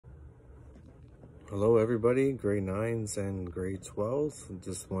Hello everybody, grade 9s and grade 12s.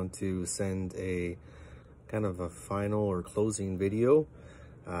 Just want to send a kind of a final or closing video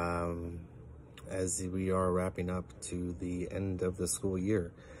as we are wrapping up to the end of the school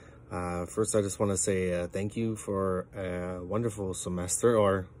year. First, I just want to say thank you for a wonderful semester,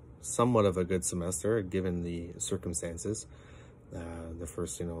 or somewhat of a good semester given the circumstances. The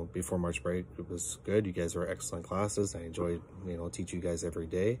first, before March break, it was good. You guys were excellent classes. I enjoyed, teach you guys every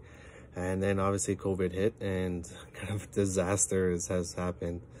day. And then obviously COVID hit and kind of disasters has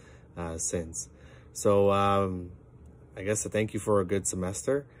happened since. So I guess a thank you for a good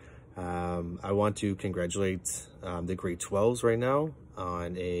semester. I want to congratulate the grade 12s right now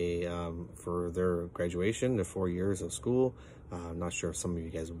on for their graduation, the 4 years of school. I'm not sure if some of you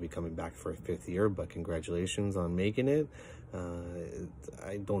guys will be coming back for a 5th year, but congratulations on making it.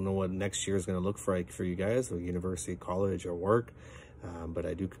 I don't know what next year is going to look like for you guys, or university, college, or work. But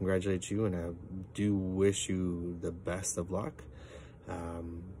I do congratulate you, and I do wish you the best of luck.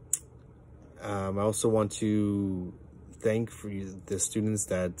 I also want to thank the students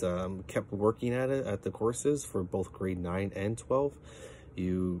that kept working at the courses for both grade 9 and 12.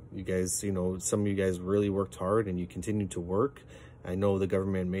 You guys, some of you guys really worked hard and you continue to work. I know the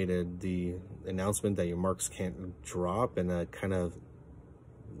government made the announcement that your marks can't drop, and that kind of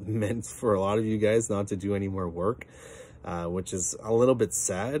meant for a lot of you guys not to do any more work, which is a little bit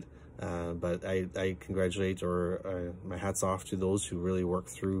sad. But I congratulate, or my hat's off to those who really work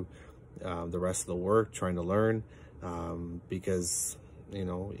through the rest of the work, trying to learn, because,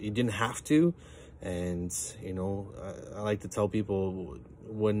 you didn't have to. And, I like to tell people,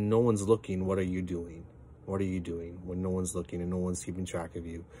 when no one's looking, what are you doing? What are you doing when no one's looking and no one's keeping track of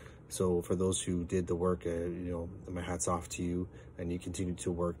you? So for those who did the work, my hat's off to you, and you continue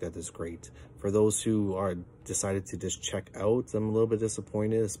to work. That is great. For those who decided to just check out, I'm a little bit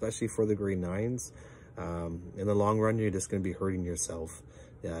disappointed, especially for the grade 9s. In the long run, you're just going to be hurting yourself.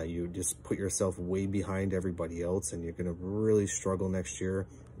 You just put yourself way behind everybody else, and you're going to really struggle next year.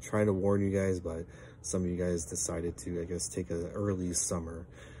 I'm trying to warn you guys, but some of you guys decided to, I guess, take an early summer.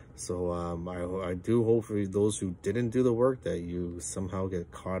 So I do hope for those who didn't do the work that you somehow get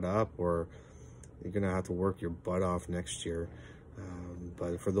caught up, or you're going to have to work your butt off next year.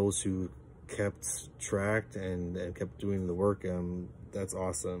 But for those who kept track and kept doing the work, that's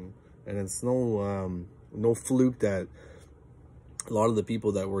awesome. And it's no fluke that a lot of the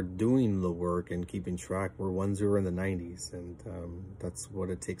people that were doing the work and keeping track were ones who were in the 90s, and that's what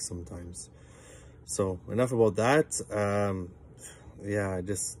it takes sometimes. So enough about that. Yeah,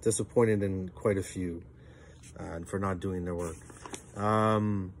 just disappointed in quite a few for not doing their work.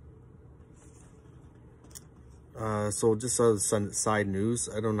 So just some side news.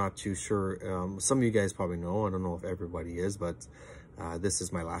 I'm not too sure. Some of you guys probably know. I don't know if everybody is, but this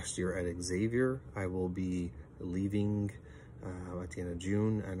is my last year at Xavier. I will be leaving at the end of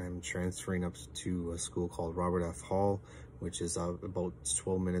June, and I'm transferring up to a school called Robert F. Hall, which is about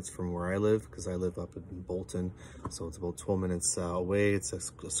 12 minutes from where I live, because I live up in Bolton. So it's about 12 minutes away. It's a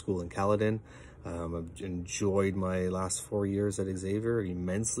school in Caledon. I've enjoyed my last 4 years at Xavier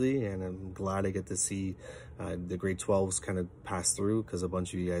immensely, and I'm glad I get to see the grade 12s kind of pass through, because a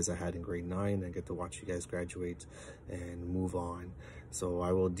bunch of you guys I had in grade 9, I get to watch you guys graduate and move on. So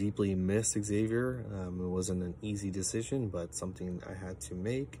I will deeply miss Xavier. It wasn't an easy decision, but something I had to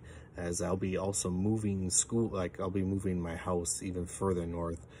make, as I'll be also moving school, I'll be moving my house even further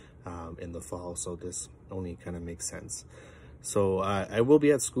north in the fall. So this only kind of makes sense. So I will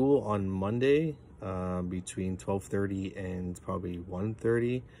be at school on Monday between 12:30 and probably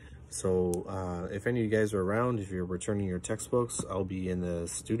 1:30. So if any of you guys are around, if you're returning your textbooks, I'll be in the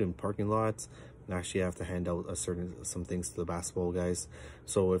student parking lot. Actually, I have to hand out some things to the basketball guys.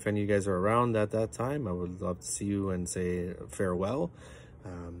 So if any of you guys are around at that time, I would love to see you and say farewell.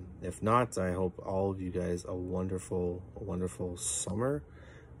 If not, I hope all of you guys a wonderful summer.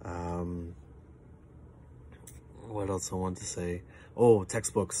 What else I want to say? Oh,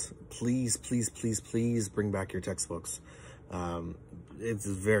 textbooks. Please bring back your textbooks. It's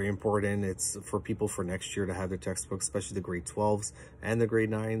very important. It's for people for next year to have their textbooks, especially the grade 12s and the grade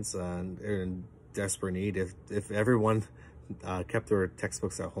 9s. They're in desperate need. If everyone kept their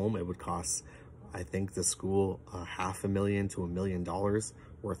textbooks at home, it would cost, I think, the school $500,000 to $1 million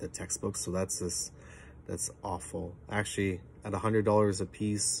worth of textbooks. So that's awful. Actually, at $100 a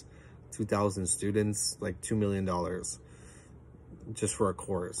piece, 2,000 students, like $2 million just for a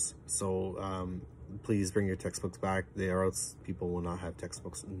course. So please bring your textbooks back. Or else people will not have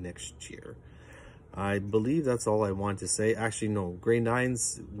textbooks next year. I believe that's all I want to say. Actually, no, grade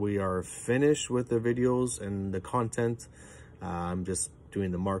 9s, we are finished with the videos and the content. I'm just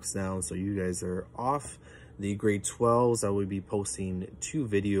doing the marks now, so you guys are off. The grade 12s, I will be posting 2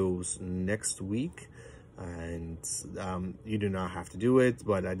 videos next week, and you do not have to do it,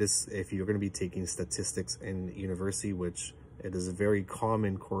 but if you're going to be taking statistics in university, which it is a very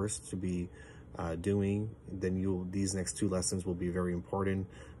common course to be doing, then these next 2 lessons will be very important.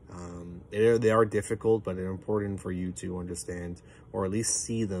 They are difficult, but they're important for you to understand, or at least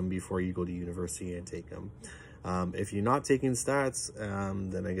see them before you go to university and take them. If you're not taking stats,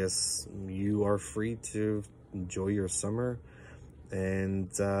 then I guess you are free to enjoy your summer. And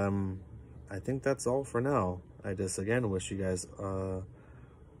I think that's all for now. I just, again, wish you guys a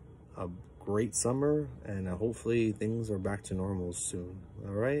great summer, and hopefully things are back to normal soon.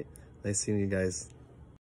 All right? Nice seeing you guys.